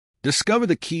Discover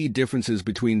the key differences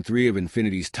between three of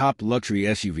Infiniti's top luxury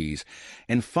SUVs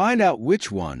and find out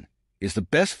which one is the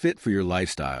best fit for your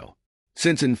lifestyle.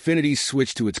 Since Infiniti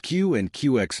switched to its Q and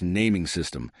QX naming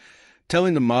system,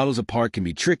 telling the models apart can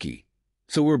be tricky,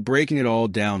 so we're breaking it all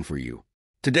down for you.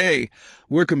 Today,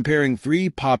 we're comparing three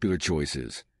popular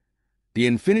choices: the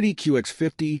Infiniti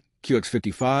QX50,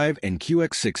 QX55, and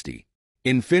QX60.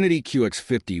 Infiniti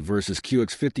QX50 versus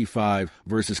QX55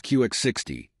 versus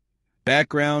QX60.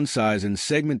 Background, size, and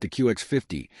segment. The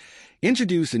QX50,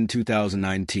 introduced in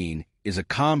 2019, is a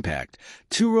compact,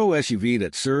 two-row SUV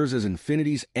that serves as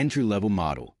Infiniti's entry-level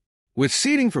model. With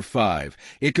seating for five,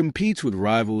 it competes with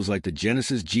rivals like the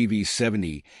Genesis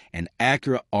GV70 and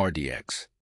Acura RDX.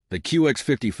 The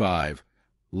QX55,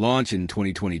 launched in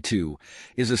 2022,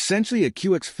 is essentially a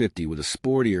QX50 with a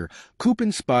sportier,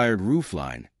 coupe-inspired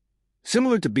roofline,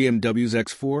 similar to BMW's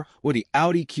X4 or the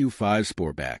Audi Q5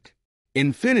 Sportback.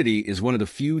 Infiniti is one of the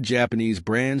few Japanese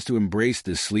brands to embrace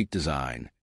this sleek design.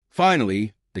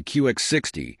 Finally, the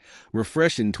QX60,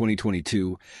 refreshed in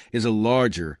 2022, is a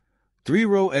larger,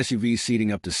 three-row SUV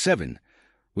seating up to seven,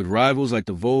 with rivals like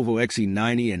the Volvo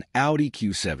XC90 and Audi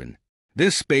Q7.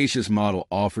 This spacious model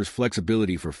offers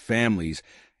flexibility for families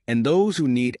and those who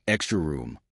need extra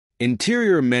room.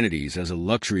 Interior amenities. As a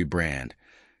luxury brand,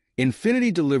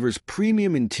 Infiniti delivers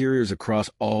premium interiors across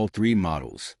all three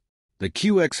models. The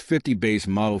QX50 base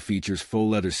model features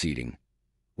faux leather seating,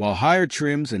 while higher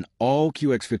trims in all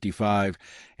QX55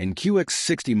 and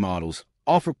QX60 models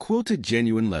offer quilted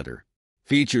genuine leather.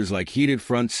 Features like heated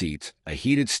front seats, a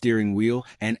heated steering wheel,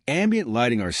 and ambient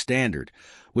lighting are standard,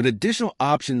 with additional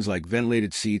options like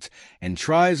ventilated seats and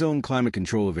tri-zone climate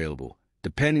control available,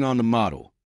 depending on the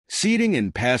model. Seating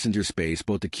and passenger space.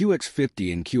 Both the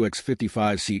QX50 and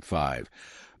QX55 seat 5,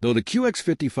 though the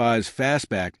QX55's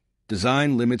fastback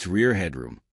design limits rear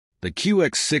headroom. The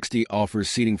QX60 offers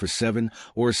seating for 7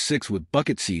 or 6 with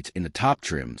bucket seats in the top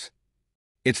trims.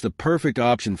 It's the perfect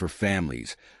option for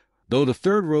families, though the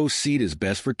third-row seat is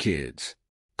best for kids.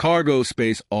 Cargo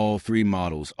space. All three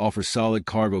models offer solid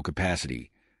cargo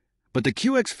capacity, but the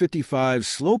QX55's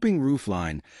sloping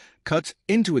roofline cuts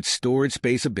into its storage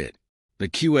space a bit. The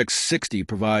QX60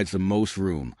 provides the most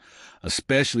room,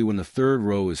 especially when the third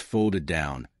row is folded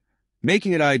down,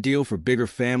 making it ideal for bigger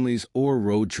families or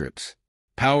road trips.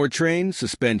 Powertrain,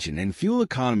 suspension, and fuel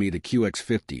economy. The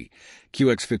QX50,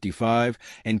 QX55,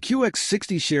 and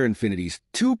QX60 share Infiniti's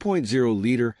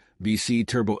 2.0-liter VC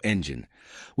turbo engine,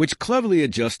 which cleverly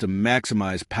adjusts to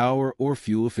maximize power or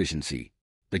fuel efficiency.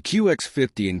 The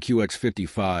QX50 and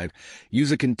QX55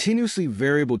 use a continuously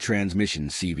variable transmission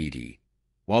 (CVT),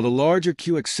 while the larger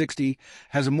QX60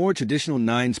 has a more traditional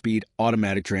 9-speed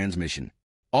automatic transmission.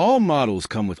 All models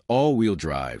come with all-wheel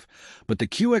drive, but the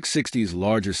QX60's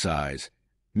larger size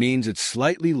means it's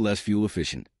slightly less fuel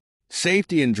efficient.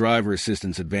 Safety and driver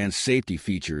assistance. Advanced safety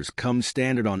features come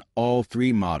standard on all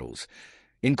three models,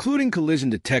 including collision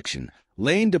detection,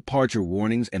 lane departure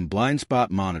warnings, and blind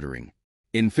spot monitoring.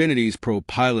 Infiniti's Pro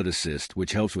Pilot Assist,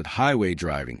 which helps with highway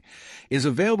driving, is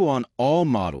available on all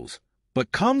models,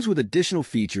 but comes with additional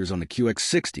features on the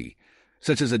QX60,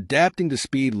 such as adapting to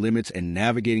speed limits and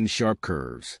navigating sharp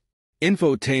curves.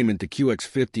 Infotainment. The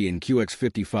QX50 and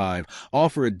QX55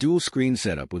 offer a dual-screen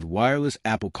setup with wireless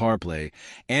Apple CarPlay,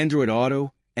 Android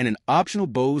Auto, and an optional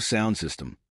Bose sound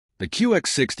system. The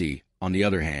QX60, on the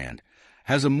other hand,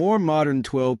 has a more modern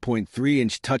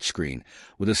 12.3-inch touchscreen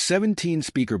with a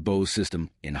 17-speaker Bose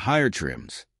system in higher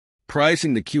trims.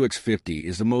 Pricing. The QX50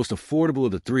 is the most affordable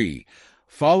of the three,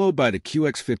 followed by the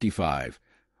QX55,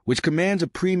 which commands a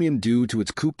premium due to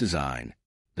its coupe design.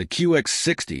 The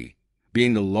QX60,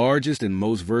 being the largest and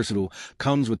most versatile,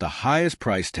 comes with the highest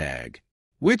price tag.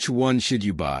 Which one should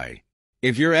you buy?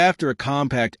 If you're after a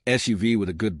compact SUV with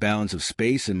a good balance of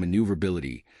space and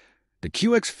maneuverability, the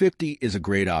QX50 is a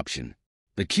great option.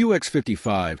 The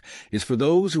QX55 is for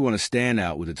those who want to stand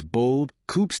out with its bold,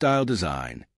 coupe-style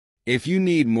design. If you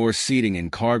need more seating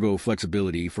and cargo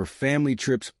flexibility for family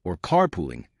trips or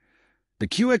carpooling, the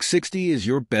QX60 is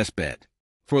your best bet.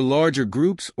 For larger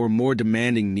groups or more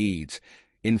demanding needs,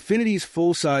 Infiniti's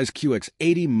full-size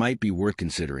QX80 might be worth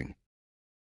considering.